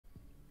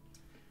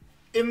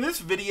In this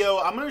video,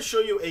 I'm going to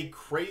show you a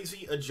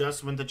crazy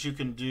adjustment that you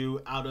can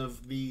do out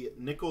of the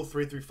nickel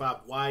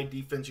 3-3-5 wide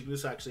defense. You can do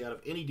this actually out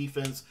of any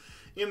defense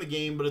in the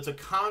game, but it's a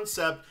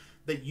concept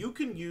that you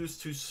can use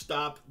to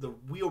stop the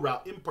wheel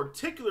route, in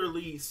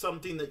particularly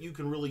something that you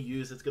can really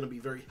use that's going to be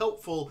very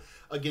helpful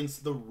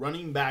against the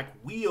running back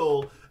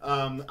wheel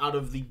out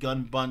of the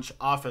gun bunch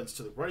offense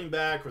to the running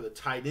back, or the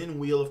tight end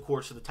wheel, of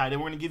course, to the tight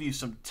end. We're going to give you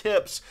some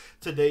tips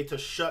today to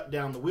shut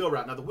down the wheel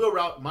route. Now, the wheel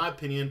route, in my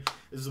opinion,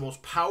 is the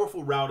most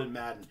powerful route in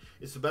Madden.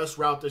 It's the best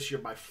route this year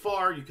by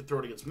far. You can throw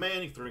it against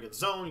man, you can throw it against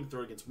zone, you can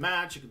throw it against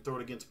match, you can throw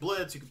it against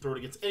blitz, you can throw it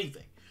against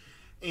anything.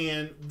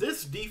 And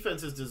this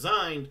defense is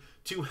designed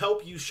to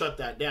help you shut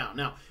that down.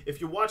 Now,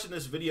 if you're watching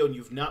this video and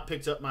you've not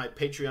picked up my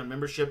Patreon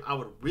membership, I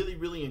would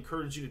really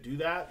encourage you to do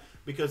that,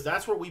 because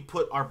that's where we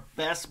put our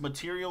best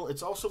material.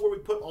 It's also where we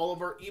put all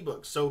of our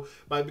ebooks. So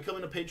by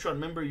becoming a Patreon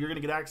member, you're going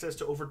to get access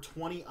to over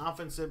 20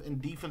 offensive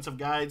and defensive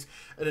guides.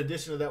 In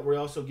addition to that, we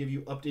also give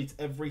you updates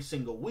every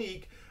single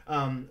week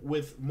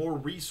with more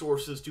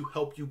resources to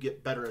help you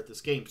get better at this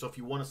game. So if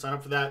you want to sign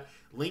up for that,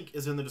 link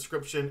is in the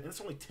description, and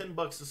it's only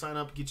 $10 to sign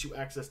up, get you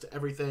access to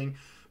everything.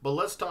 But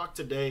let's talk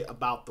today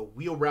about the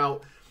wheel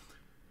route,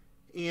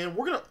 and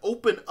we're going to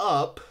open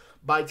up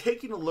by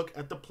taking a look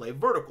at the play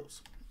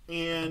verticals.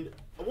 And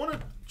I want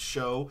to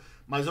show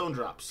my zone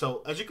drops.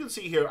 So as you can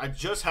see here, I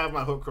just have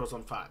my hook curls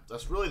on 5.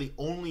 That's really the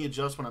only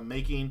adjustment I'm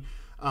making.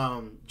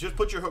 Just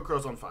put your hook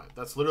curls on 5.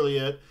 That's literally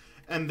it.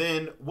 And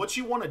then what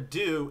you want to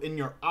do in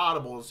your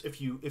audibles,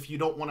 if you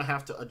don't want to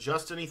have to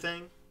adjust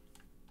anything,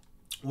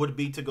 would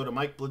be to go to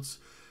Mike Blitz.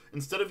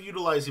 Instead of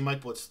utilizing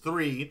Mike Blitz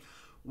 3,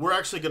 we're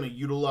actually going to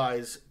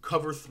utilize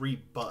cover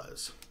 3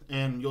 buzz.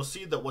 And you'll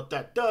see that what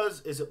that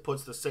does is it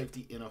puts the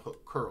safety in a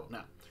hook curl.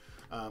 Now,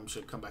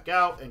 should come back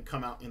out and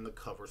come out in the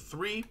cover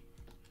 3.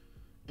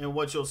 And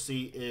what you'll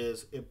see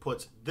is it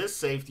puts this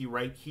safety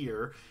right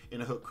here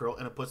in a hook curl,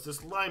 and it puts this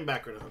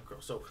linebacker in a hook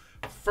curl. So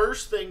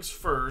first things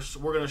first,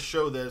 we're going to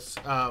show this,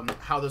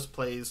 how this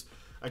plays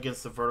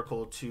against the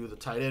vertical to the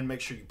tight end. Make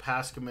sure you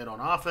pass commit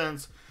on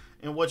offense.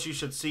 And what you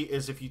should see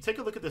is if you take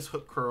a look at this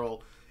hook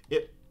curl,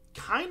 it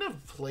kind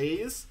of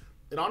plays,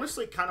 it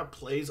honestly kind of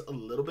plays a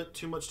little bit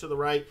too much to the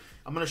right.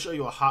 I'm going to show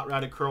you a hot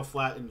routed curl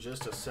flat in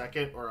just a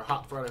second, or a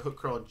hot routed hook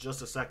curl in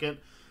just a second.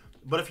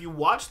 But if you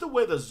watch the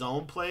way the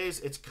zone plays,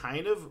 it's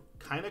kind of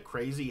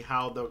crazy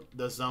how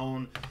the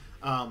zone,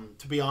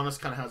 to be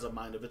honest, kind of has a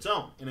mind of its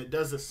own. And it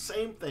does the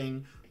same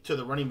thing to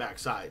the running back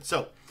side.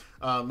 So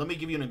let me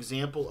give you an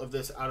example of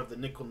this out of the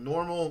nickel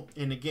normal.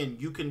 And again,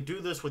 you can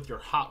do this with your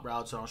hot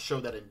routes, and I'll show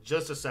that in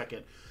just a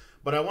second.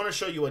 But I want to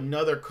show you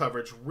another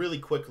coverage really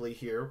quickly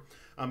here.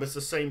 It's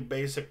the same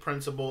basic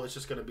principle. It's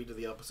just going to be to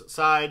the opposite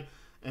side.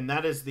 And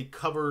that is the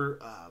cover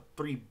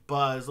 3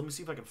 buzz. Let me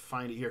see if I can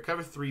find it here.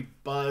 Cover 3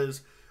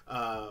 buzz.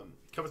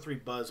 Cover 3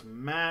 buzz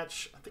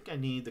match. I think I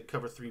need the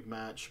cover 3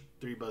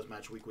 buzz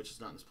match week, which is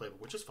not in this playbook,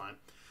 which is fine.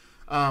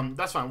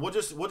 That's fine. We'll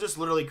just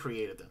literally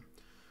create it then.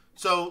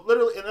 So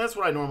literally, and that's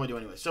what I normally do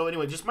anyway. So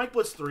anyway, just Mike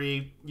Blitz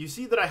 3. You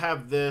see that I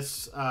have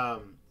this.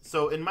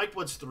 So in Mike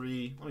Blitz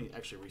 3, let me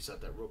actually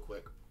reset that real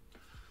quick.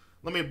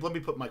 Let me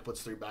put Mike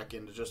Blitz 3 back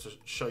in just to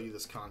show you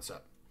this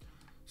concept.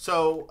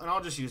 So, and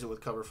I'll just use it with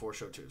cover 4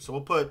 show 2. So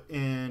we'll put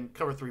in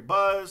cover 3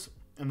 buzz,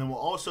 and then we'll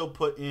also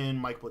put in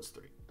Mike Blitz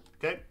 3.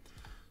 Okay.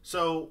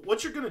 So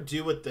what you're going to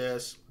do with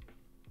this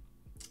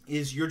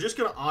is you're just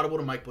going to audible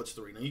to Mike Blitz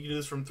 3. Now you can do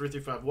this from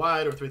 3-3-5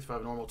 wide or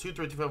 3-3-5 normal to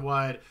 3-3-5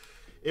 wide.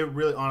 It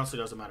really honestly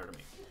doesn't matter to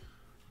me.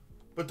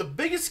 But the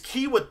biggest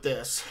key with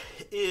this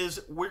is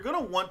we're going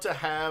to want to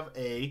have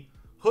a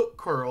hook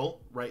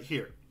curl right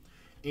here.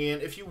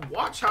 And if you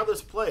watch how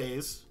this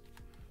plays,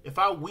 if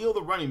I wheel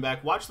the running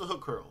back, watch the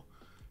hook curl.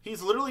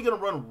 He's literally going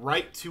to run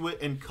right to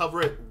it and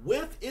cover it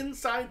with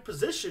inside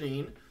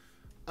positioning.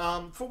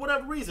 For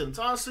whatever reason. It's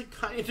honestly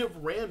kind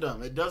of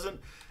random.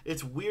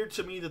 It's weird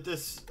to me that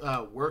this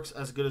works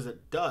as good as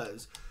it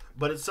does,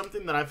 but it's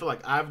something that I feel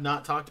like I've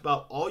not talked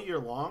about all year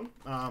long,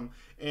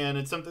 and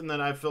it's something that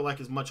I feel like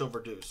is much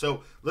overdue.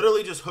 So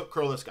literally just hook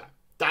curl this guy.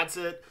 That's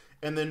it.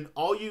 And then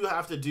all you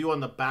have to do on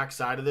the back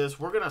side of this,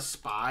 we're going to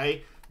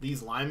spy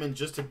these linemen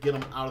just to get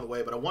them out of the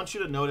way, but I want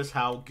you to notice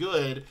how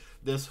good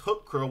this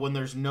hook curl, when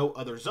there's no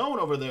other zone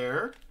over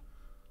there,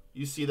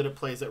 you see that it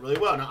plays that really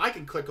well. Now, I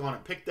can click on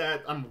it, pick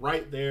that. I'm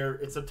right there.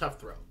 It's a tough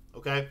throw,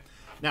 okay?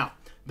 Now,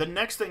 the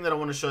next thing that I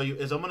want to show you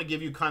is I'm going to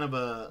give you kind of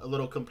a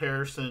little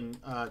comparison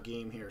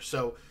game here.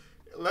 So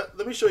let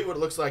me show you what it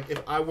looks like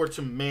if I were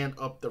to man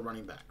up the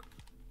running back.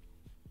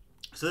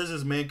 So this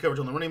is man coverage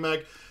on the running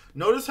back.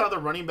 Notice how the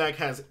running back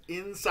has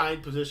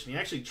inside position. He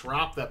actually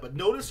dropped that, but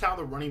notice how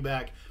the running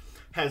back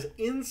has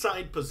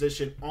inside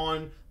position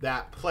on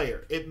that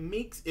player. It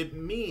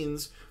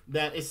means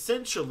that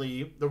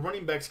essentially the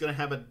running back's going to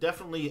have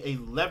definitely a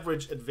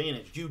leverage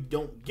advantage. You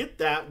don't get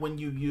that when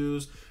you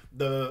use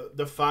the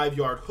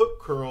 5-yard hook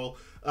curl,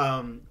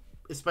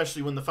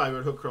 especially when the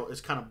 5-yard hook curl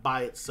is kind of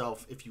by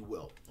itself, if you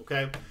will.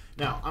 Okay.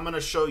 Now I'm going to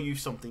show you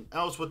something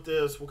else with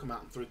this. We'll come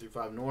out in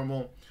 3-3-5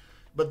 normal.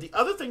 But the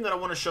other thing that I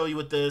want to show you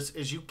with this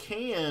is you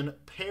can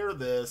pair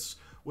this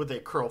with a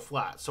curl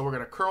flat. So we're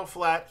going to curl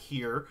flat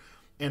here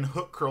and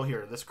hook curl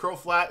here. This curl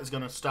flat is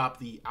going to stop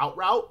the out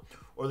route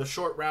or the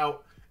short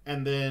route,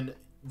 and then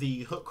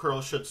the hook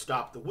curl should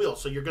stop the wheel.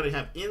 So you're going to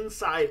have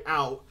inside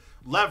out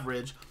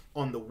leverage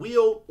on the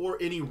wheel or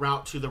any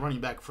route to the running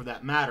back for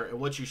that matter. And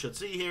what you should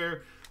see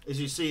here is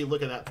you see,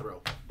 look at that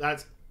throw.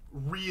 That's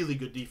really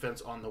good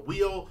defense on the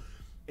wheel.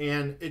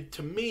 And it,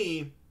 to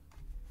me,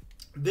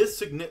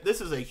 this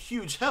is a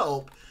huge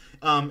help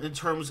in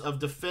terms of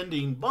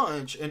defending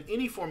bunch and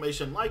any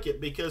formation like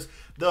it, because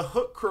the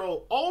hook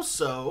curl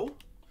also,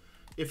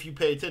 if you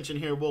pay attention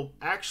here, will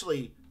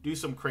actually do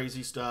some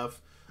crazy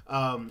stuff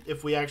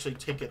if we actually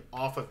take it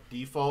off of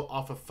default,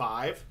 off of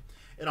 5.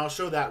 And I'll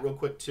show that real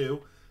quick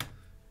too.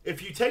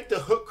 If you take the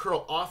hook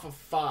curl off of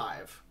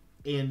 5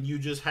 and you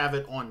just have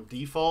it on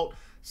default,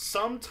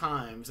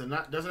 sometimes, and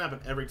that doesn't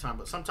happen every time,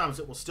 but sometimes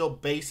it will still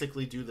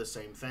basically do the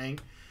same thing.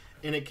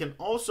 And it can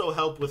also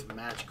help with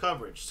match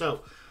coverage.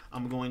 So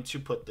I'm going to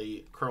put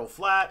the curl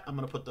flat, I'm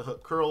going to put the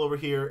hook curl over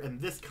here,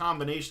 and this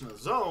combination of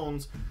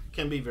zones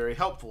can be very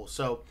helpful.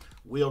 So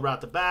wheel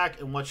route the back,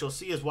 and what you'll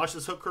see is, watch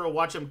this hook curl,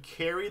 watch him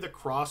carry the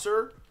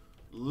crosser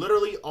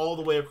literally all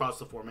the way across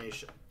the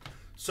formation.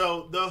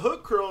 So the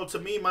hook curl, to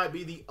me, might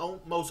be the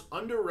most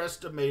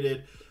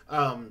underestimated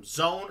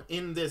zone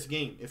in this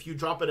game. If you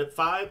drop it at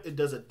 5, it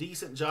does a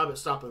decent job at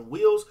stopping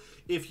wheels.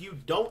 If you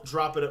don't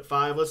drop it at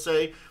 5, let's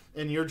say,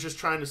 and you're just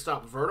trying to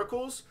stop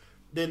verticals,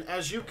 then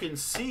as you can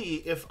see,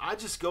 if I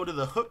just go to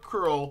the hook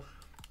curl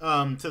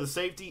to the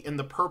safety and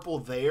the purple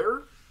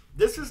there,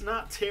 this is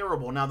not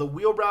terrible. Now, the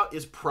wheel route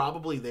is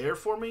probably there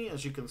for me.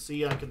 As you can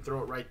see, I can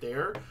throw it right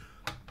there.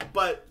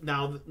 But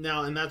now,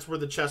 and that's where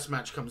the chess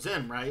match comes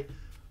in, right?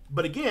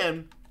 But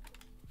again,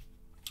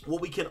 what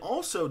we can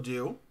also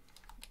do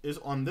is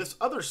on this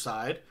other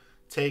side,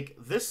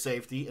 take this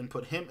safety and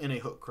put him in a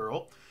hook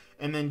curl.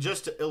 And then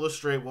just to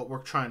illustrate what we're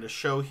trying to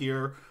show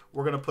here,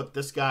 we're going to put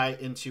this guy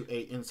into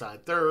a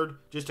inside third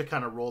just to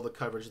kind of roll the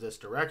coverage this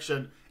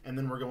direction. And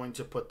then we're going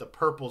to put the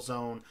purple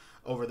zone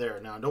over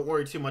there. Now, don't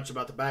worry too much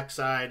about the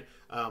backside.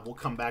 We'll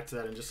come back to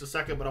that in just a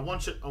second. But I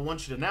want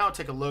you to now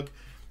take a look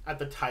at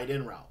the tight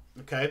end route.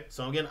 Okay,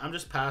 so again, I'm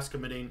just pass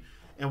committing.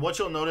 And what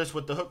you'll notice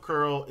with the hook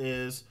curl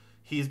is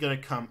he's going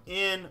to come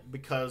in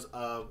because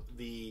of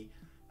the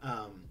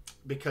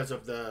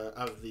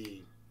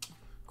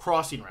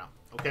crossing route.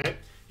 Okay,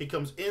 he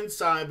comes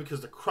inside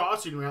because the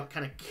crossing route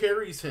kind of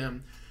carries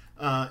him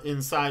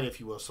inside, if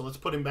you will. So let's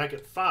put him back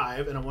at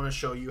 5, and I want to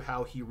show you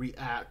how he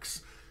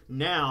reacts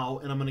now.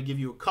 And I'm going to give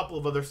you a couple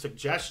of other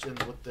suggestions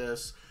with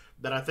this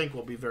that I think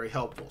will be very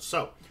helpful.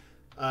 So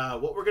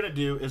what we're going to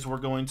do is we're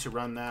going to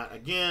run that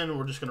again.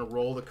 We're just going to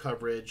roll the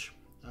coverage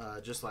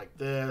just like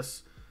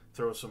this,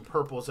 throw some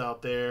purples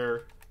out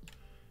there,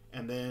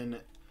 and then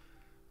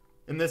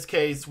in this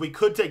case, we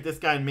could take this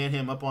guy and man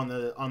him up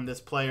on this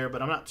player,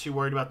 but I'm not too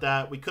worried about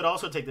that. We could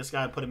also take this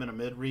guy and put him in a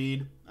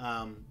mid-read,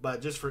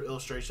 but just for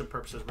illustration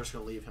purposes, we're just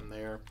going to leave him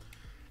there.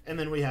 And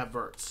then we have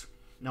verts.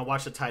 Now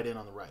watch the tight end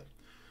on the right.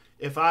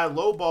 If I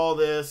low ball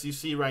this, you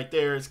see right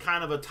there, it's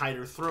kind of a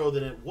tighter throw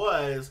than it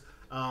was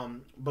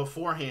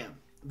beforehand.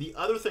 The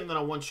other thing that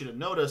I want you to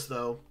notice,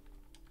 though,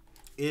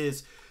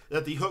 is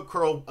that the hook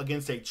curl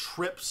against a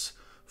trips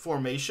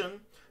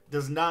formation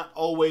does not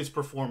always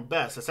perform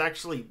best. It's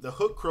actually, the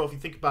hook curl, if you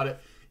think about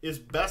it, is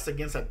best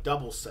against a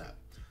double set.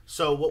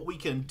 So what we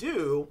can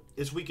do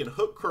is we can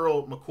hook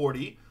curl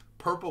McCourty,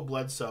 purple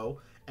Bledsoe,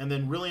 and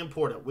then really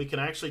important, we can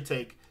actually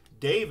take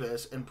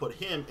Davis and put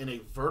him in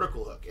a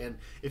vertical hook. And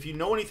if you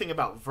know anything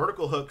about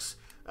vertical hooks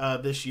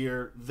this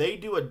year, they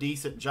do a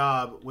decent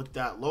job with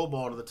that low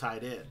ball to the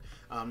tight end.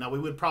 Now, we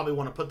would probably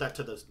want to put that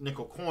to the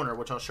nickel corner,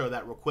 which I'll show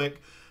that real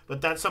quick. But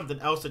that's something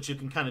else that you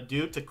can kind of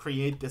do to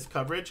create this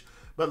coverage.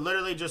 But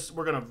literally just,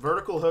 we're going to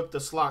vertical hook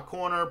the slot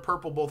corner,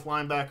 purple both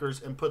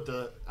linebackers, and put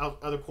the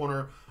other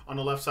corner on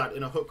the left side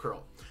in a hook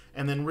curl.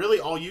 And then really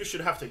all you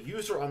should have to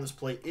use on this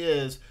play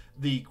is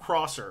the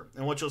crosser.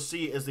 And what you'll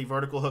see is the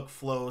vertical hook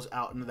flows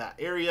out into that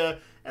area.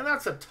 And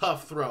that's a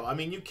tough throw. I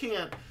mean, you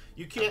can't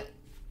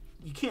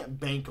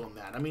bank on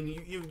that. I mean,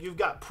 you've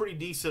got pretty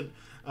decent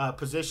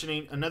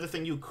positioning. Another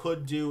thing you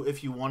could do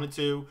if you wanted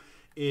to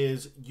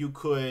is you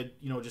could,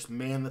 just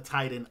man the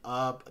tight end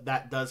up.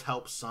 That does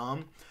help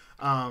some.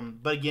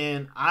 But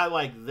again, I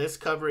like this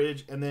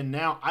coverage. And then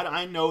now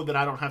I know that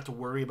I don't have to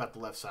worry about the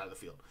left side of the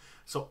field.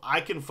 So I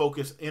can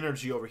focus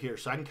energy over here.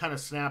 So I can kind of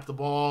snap the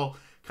ball,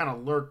 kind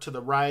of lurk to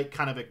the right,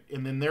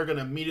 and then they're going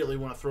to immediately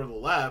want to throw to the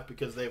left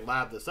because they've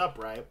labbed this up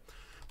right.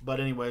 But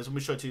anyways, let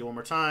me show it to you one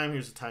more time.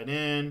 Here's the tight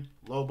end,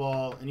 low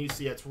ball, and you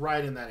see it's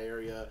right in that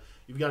area.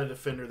 You've got a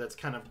defender that's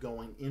kind of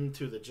going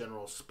into the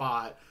general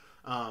spot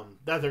that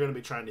they're going to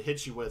be trying to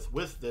hit you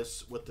with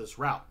this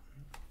route.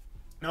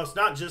 Now, it's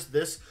not just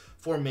this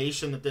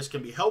formation that this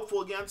can be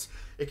helpful against.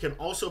 It can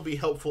also be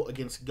helpful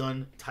against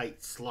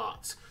gun-tight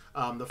slots.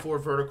 The 4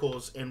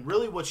 verticals, and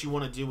really what you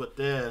want to do with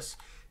this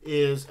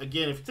is,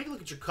 again, if you take a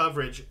look at your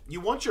coverage,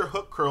 you want your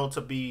hook curl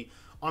to be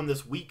on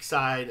this weak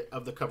side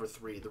of the cover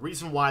 3. The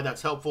reason why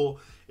that's helpful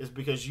is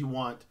because you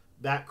want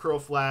that curl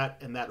flat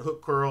and that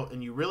hook curl,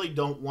 and you really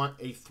don't want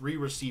a 3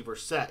 receiver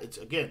set. It's,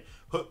 again,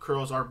 hook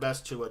curls are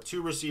best to a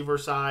 2 receiver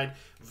side.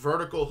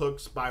 Vertical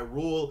hooks by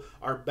rule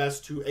are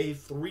best to a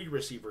 3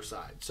 receiver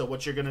side. So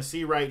what you're going to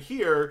see right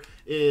here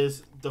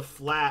is the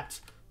flat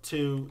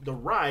to the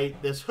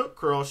right. This hook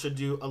curl should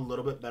do a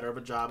little bit better of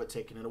a job at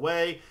taking it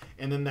away.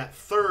 And then that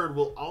third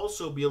will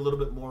also be a little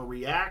bit more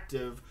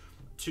reactive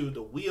to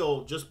the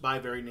wheel just by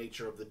very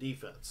nature of the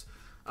defense.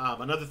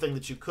 Another thing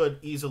that you could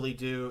easily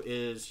do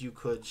is you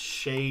could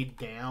shade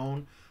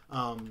down.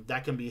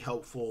 That can be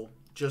helpful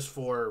just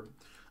for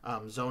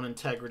zone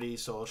integrity.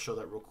 So I'll show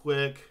that real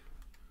quick.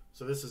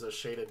 So this is a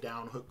shaded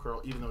down hook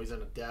curl, even though he's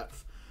in a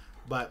depth.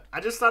 But I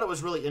just thought it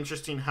was really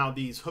interesting how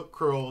these hook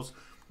curls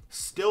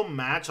still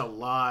match a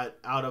lot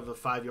out of a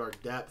 5-yard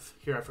depth.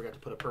 Here I forgot to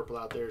put a purple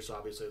out there, so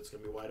obviously it's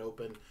going to be wide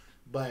open.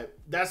 But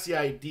that's the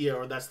idea,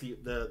 or that's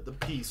the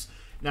piece.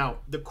 Now,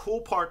 the cool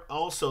part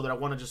also that I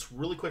want to just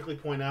really quickly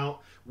point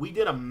out, we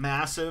did a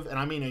massive, and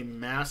I mean a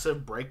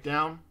massive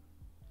breakdown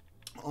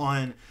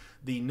on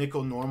the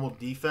nickel normal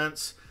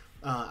defense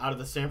out of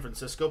the San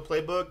Francisco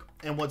playbook.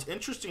 And what's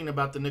interesting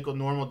about the nickel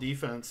normal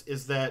defense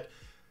is that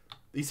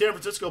the San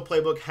Francisco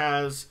playbook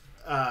has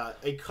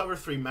a cover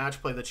 3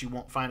 match play that you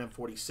won't find in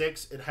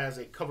 46. It has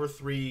a cover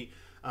 3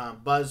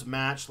 buzz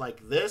match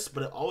like this,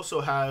 but it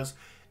also has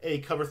a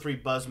cover 3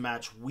 buzz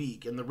match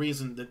weak. And the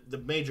reason that the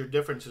major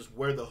difference is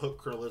where the hook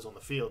curl is on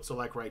the field. So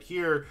like right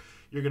here,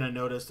 you're going to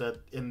notice that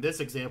in this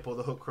example,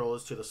 the hook curl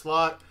is to the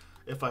slot.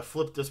 If I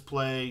flip this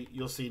play,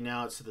 you'll see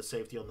now it's to the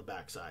safety on the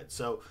backside.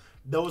 So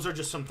those are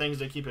just some things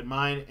to keep in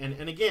mind.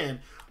 And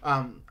again,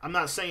 I'm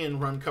not saying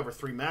run cover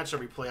 3 match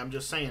every play. I'm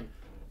just saying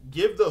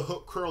give the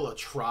hook curl a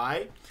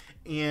try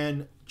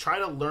and try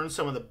to learn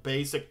some of the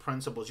basic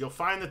principles. You'll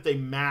find that they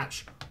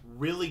match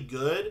really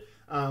good,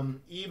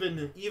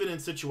 even in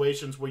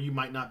situations where you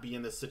might not be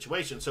in this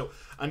situation. So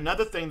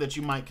another thing that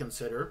you might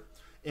consider,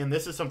 and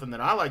this is something that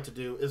I like to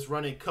do, is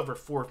run a cover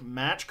 4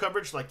 match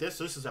coverage like this.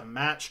 This is a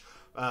match,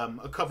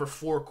 a cover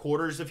 4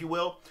 quarters, if you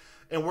will.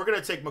 And we're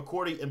going to take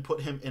McCourty and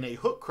put him in a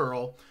hook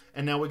curl,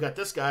 and now we got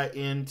this guy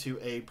into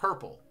a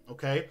purple,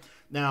 okay?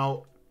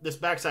 Now, this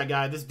backside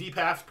guy, this deep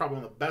half is probably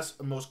one of the best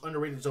and most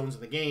underrated zones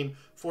in the game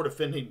for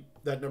defending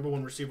that number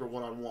 1 receiver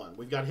one-on-one.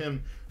 We've got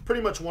him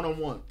pretty much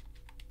one-on-one.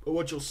 But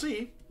what you'll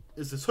see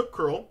is this hook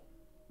curl.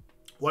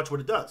 Watch what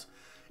it does.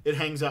 It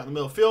hangs out in the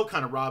middle of the field,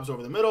 kind of robs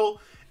over the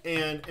middle,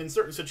 and in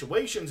certain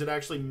situations, it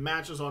actually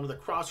matches onto the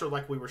crosser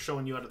like we were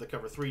showing you out of the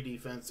cover 3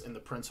 defense and the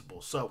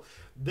principles. So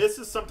this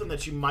is something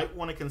that you might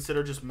want to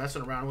consider just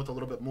messing around with a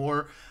little bit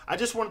more. I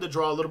just wanted to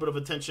draw a little bit of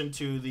attention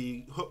to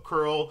the hook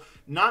curl,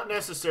 not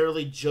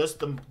necessarily just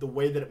the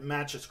way that it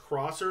matches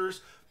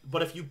crossers,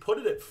 but if you put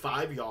it at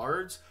 5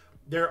 yards,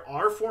 there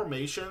are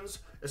formations,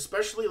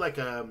 especially like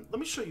let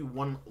me show you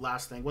one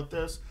last thing with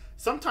this.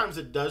 Sometimes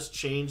it does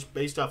change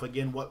based off,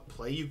 again, what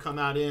play you come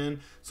out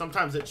in.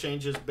 Sometimes it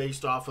changes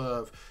based off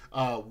of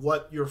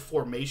what your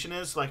formation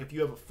is. Like if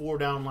you have a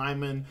 4-down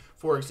lineman,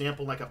 for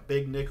example, like a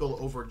big nickel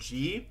over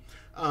G,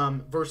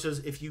 versus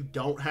if you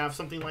don't have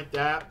something like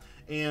that.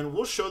 And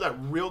we'll show that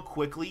real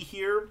quickly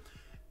here.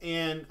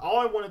 And all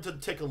I wanted to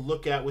take a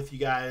look at with you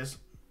guys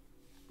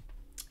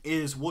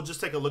is we'll just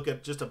take a look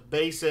at just a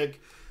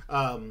basic,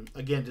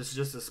 again, just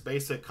this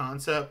basic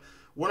concept.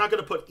 We're not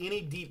going to put any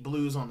deep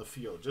blues on the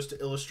field just to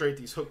illustrate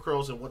these hook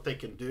curls and what they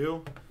can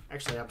do.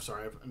 Actually, I'm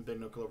sorry. I'm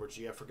big nickel over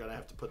G. I forgot I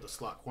have to put the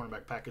slot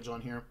cornerback package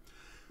on here.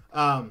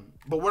 But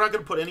we're not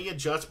going to put any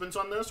adjustments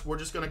on this. We're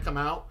just going to come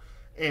out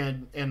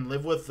and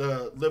live with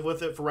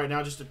it for right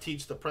now just to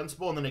teach the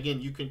principle. And then, again,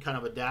 you can kind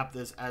of adapt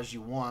this as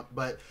you want.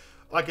 But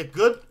like a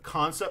good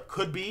concept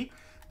could be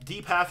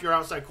deep half your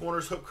outside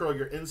corners, hook curl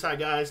your inside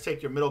guys,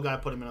 take your middle guy,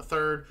 put him in a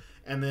third,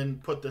 and then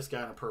put this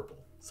guy in a purple.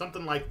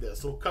 Something like this.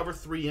 It'll cover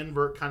 3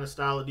 invert kind of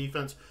style of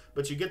defense,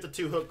 but you get the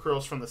 2 hook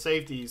curls from the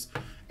safeties,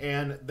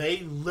 and they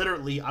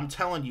literally, I'm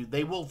telling you,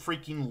 they will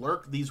freaking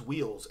lurk these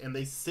wheels, and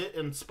they sit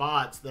in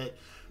spots that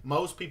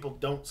most people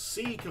don't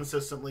see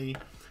consistently,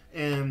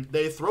 and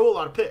they throw a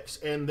lot of picks,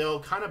 and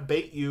they'll kind of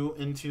bait you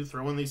into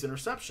throwing these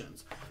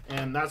interceptions.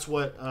 And that's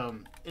what,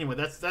 anyway,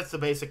 that's the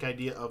basic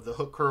idea of the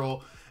hook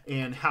curl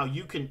and how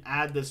you can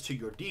add this to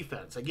your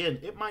defense. Again,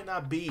 it might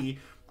not be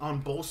on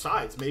both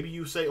sides. Maybe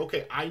you say,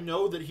 okay, I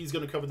know that he's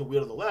going to cover the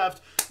wheel to the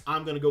left.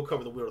 I'm going to go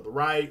cover the wheel to the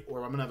right,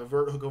 or I'm going to have a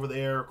vert hook over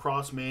there,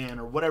 cross man,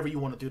 or whatever you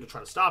want to do to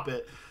try to stop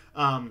it.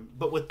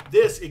 But with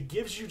this, it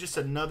gives you just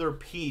another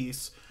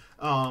piece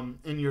in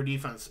your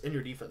defense.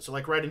 So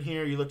like right in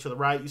here, you look to the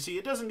right, you see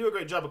it doesn't do a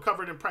great job of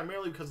covering it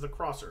primarily because of the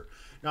crosser.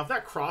 Now, if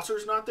that crosser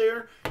is not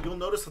there, you'll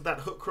notice that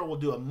hook curl will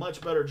do a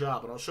much better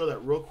job, and I'll show that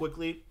real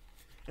quickly.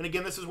 And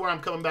again, this is where I'm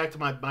coming back to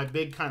my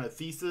big kind of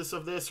thesis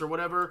of this or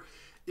whatever,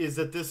 is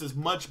that this is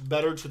much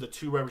better to the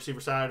 2 wide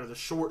receiver side or the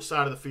short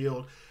side of the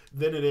field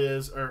than it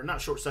is, or not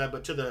short side,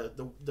 but to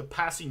the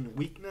passing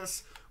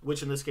weakness,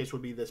 which in this case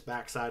would be this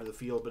back side of the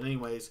field. But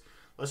anyways,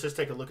 let's just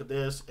take a look at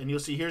this, and you'll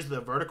see here's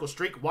the vertical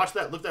streak. Watch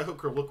that. Look at that hook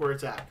curl. Look where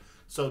it's at.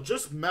 So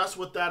just mess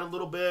with that a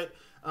little bit.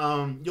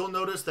 You'll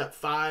notice that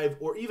 5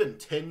 or even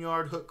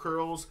 10-yard hook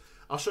curls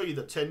I'll show you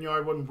the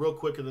 10-yard one real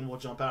quick, and then we'll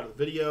jump out of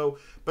the video.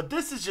 But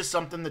this is just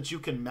something that you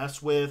can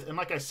mess with. And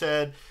like I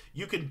said,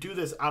 you can do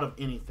this out of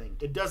anything.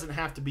 It doesn't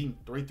have to be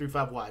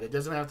 3-3-5 wide. It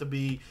doesn't have to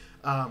be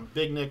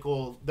big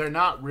nickel. They're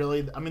not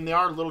really, I mean, they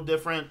are a little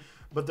different,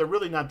 but they're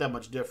really not that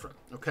much different,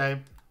 okay?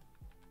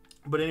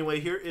 But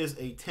anyway, here is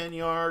a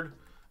 10-yard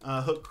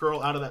hook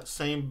curl out of that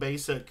same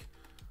basic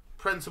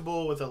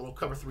principle with a little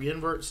cover 3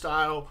 invert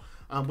style,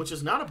 which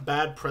is not a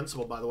bad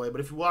principle, by the way.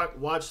 But if you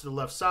watch to the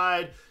left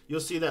side, you'll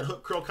see that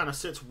hook curl kind of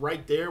sits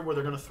right there where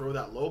they're going to throw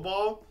that low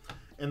ball.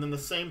 And then the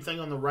same thing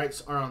on the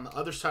right, or on the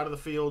other side of the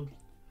field,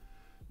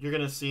 you're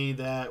going to see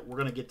that we're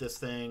going to get this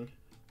thing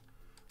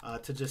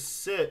to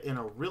just sit in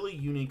a really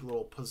unique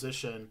little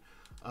position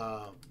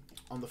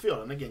on the field.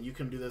 And again, you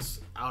can do this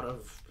out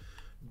of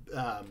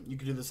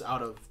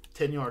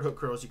 10-yard hook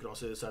curls. You can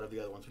also do this out of the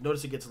other ones.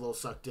 Notice it gets a little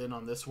sucked in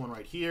on this one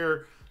right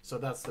here. So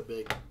that's the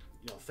big,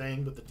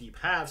 thing. But the deep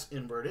halves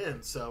invert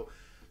in. So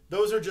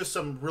those are just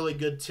some really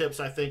good tips,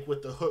 I think,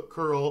 with the hook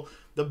curl.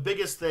 The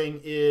biggest thing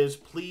is,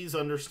 please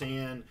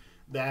understand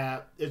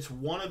that it's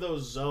one of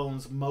those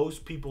zones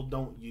most people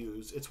don't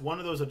use. It's one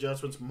of those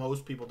adjustments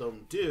most people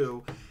don't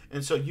do.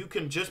 And so you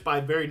can, just by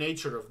very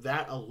nature of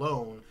that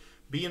alone,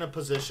 be in a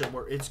position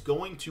where it's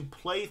going to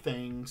play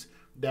things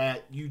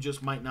that you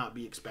just might not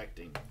be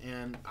expecting.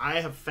 And I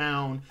have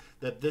found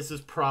that this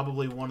is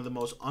probably one of the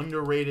most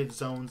underrated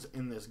zones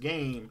in this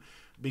game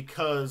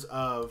because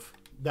of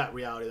that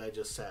reality that I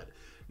just said.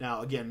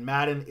 Now, again,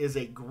 Madden is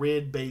a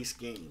grid-based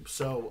game,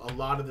 so a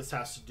lot of this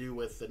has to do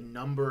with the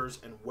numbers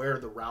and where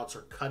the routes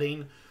are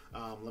cutting.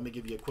 Let me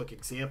give you a quick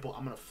example.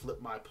 I'm going to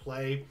flip my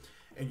play,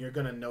 and you're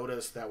going to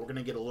notice that we're going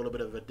to get a little bit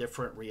of a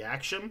different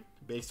reaction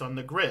based on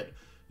the grid.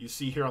 You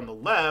see here on the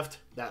left,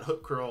 that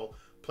hook curl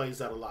plays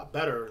that a lot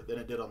better than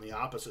it did on the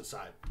opposite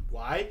side.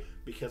 Why?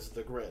 Because of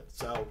the grid.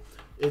 So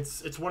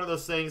it's one of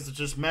those things to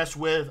just mess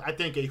with. I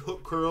think a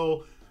hook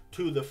curl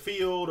to the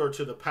field or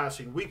to the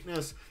passing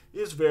weakness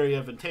is very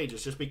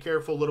advantageous. Just be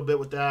careful a little bit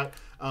with that.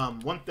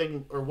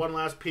 One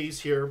last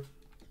piece here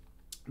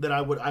that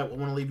I want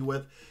to leave you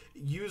with: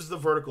 use the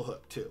vertical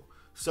hook too.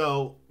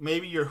 So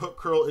maybe your hook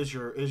curl is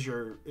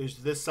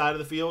this side of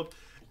the field,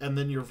 and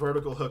then your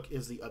vertical hook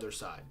is the other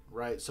side,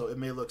 right? So it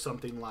may look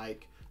something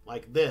like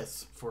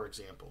this, for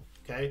example.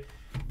 Okay,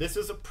 this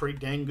is a pretty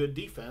dang good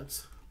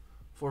defense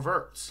for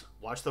verts.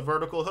 Watch the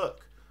vertical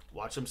hook.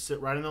 Watch him sit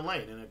right in the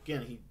lane. And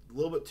again, he's a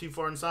little bit too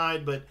far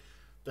inside, but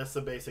that's the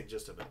basic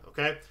gist of it,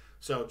 okay?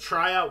 So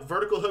try out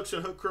vertical hooks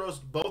and hook curls,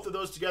 both of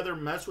those together.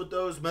 Mess with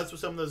those, mess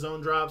with some of the zone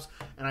drops,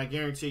 and I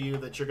guarantee you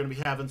that you're going to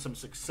be having some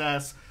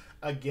success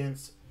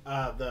against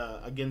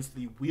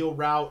the wheel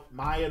route.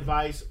 My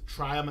advice: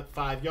 try them at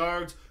 5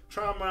 yards.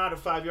 Try them out at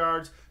 5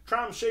 yards.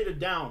 Try them shaded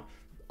down.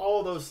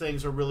 All those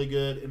things are really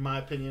good, in my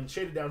opinion.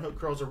 Shaded down hook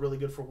curls are really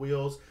good for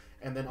wheels.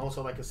 And then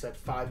also, like I said,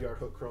 5-yard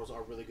hook curls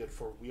are really good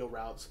for wheel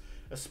routes,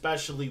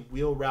 especially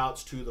wheel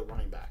routes to the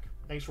running back.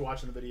 Thanks for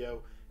watching the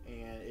video.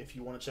 And if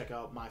you want to check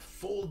out my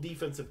full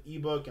defensive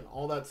ebook and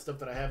all that stuff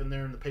that I have in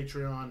there in the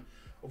Patreon,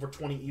 over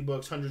 20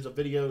 ebooks, hundreds of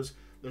videos,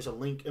 there's a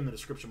link in the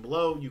description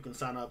below. You can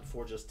sign up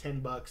for just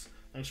 $10.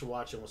 Thanks for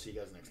watching. We'll see you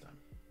guys next time.